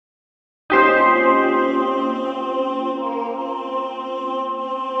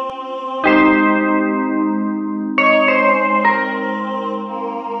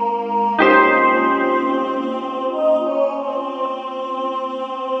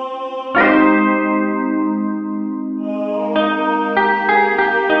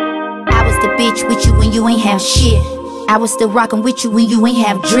with you when you ain't have shit. I was still rocking with you when you ain't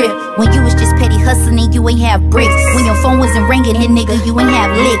have drip. When you was just petty hustling, you ain't have bricks. When your phone wasn't ringing, then nigga, you ain't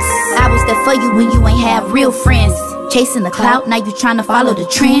have licks. I was there for you when you ain't have real friends. Chasing the clout, now you tryna follow the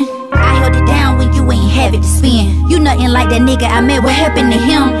trend. I held it down when you ain't have it to spend. You nothing like that nigga I met, what happened to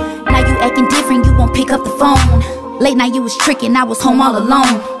him? Now you acting different, you won't pick up the phone. Late night you was tricking, I was home all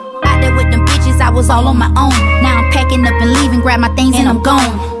alone. Out there with them bitches, I was all on my own. Now I'm packing up and leaving, grab my things and I'm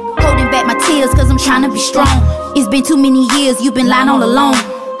gone. Holding back my tears cause I'm tryna be strong. It's been too many years, you been lying all alone.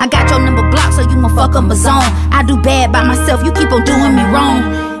 I got your number blocked so you won't fuck up my zone. I do bad by myself, you keep on doing me wrong.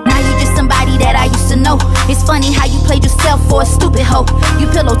 Now you just somebody that I used to know. It's funny how you played yourself for a stupid hoe. You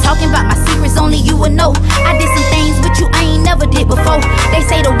pillow talking about my secrets, only you would know. I did some things with you I ain't never did before. They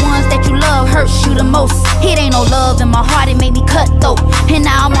say the ones that you love hurts you the most. It ain't no love in my heart, it made me cutthroat. And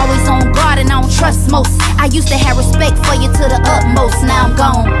now I'm always on guard and I don't trust most. I used to have respect for you to the utmost, now I'm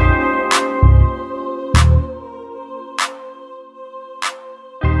gone.